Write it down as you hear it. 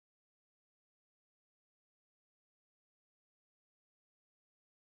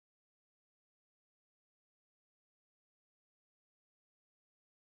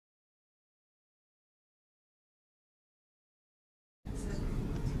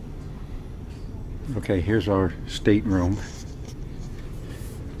Okay, here's our stateroom.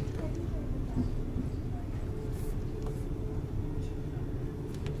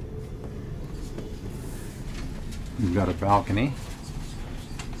 You've got a balcony.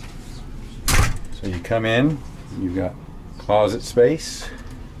 So you come in, you've got closet space.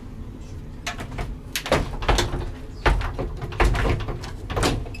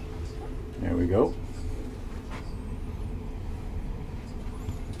 There we go.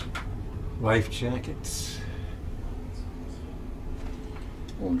 Life jackets.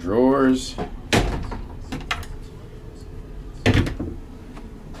 Little drawers.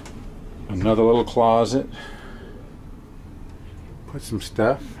 Another little closet. Put some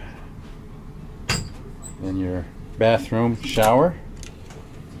stuff. Then your bathroom shower.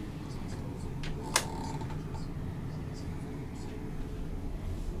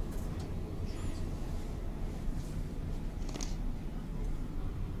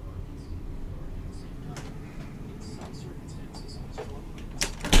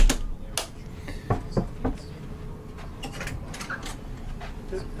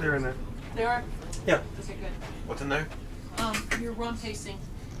 They're in there. They are? Yeah. Okay, good. What's in there? Your rum tasting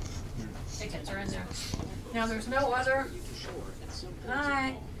tickets are in there. Now there's no other.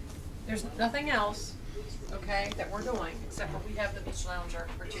 Hi. There's nothing else, okay, that we're doing except for we have the beach lounger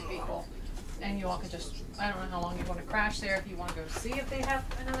for 2 people, and you all can just. I don't know how long you want to crash there. If you want to go see if they have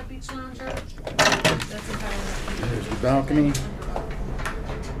another beach lounger, that's entirely up to you. There's the balcony.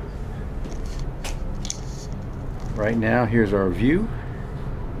 Right now, here's our view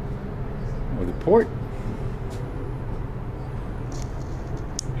of the port.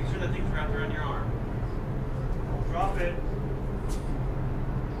 Make sure that thing's wrapped around your arm. Don't drop it.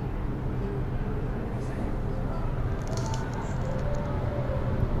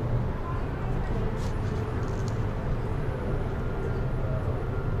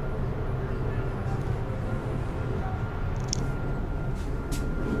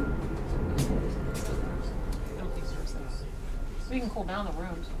 We can cool down the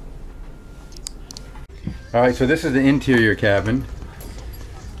rooms. All right, so this is the interior cabin.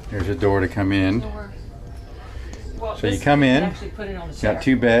 There's a door to come in. Well, So you come in, actually put it on the chair. got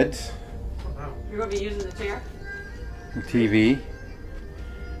 2 beds, You're going to be using the chair? a TV,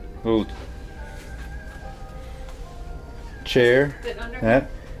 little chair, Sitting under? that,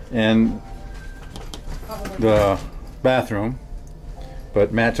 and Probably. the bathroom.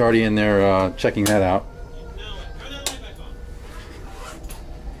 But Matt's already in there checking that out.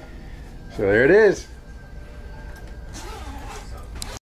 So there it is.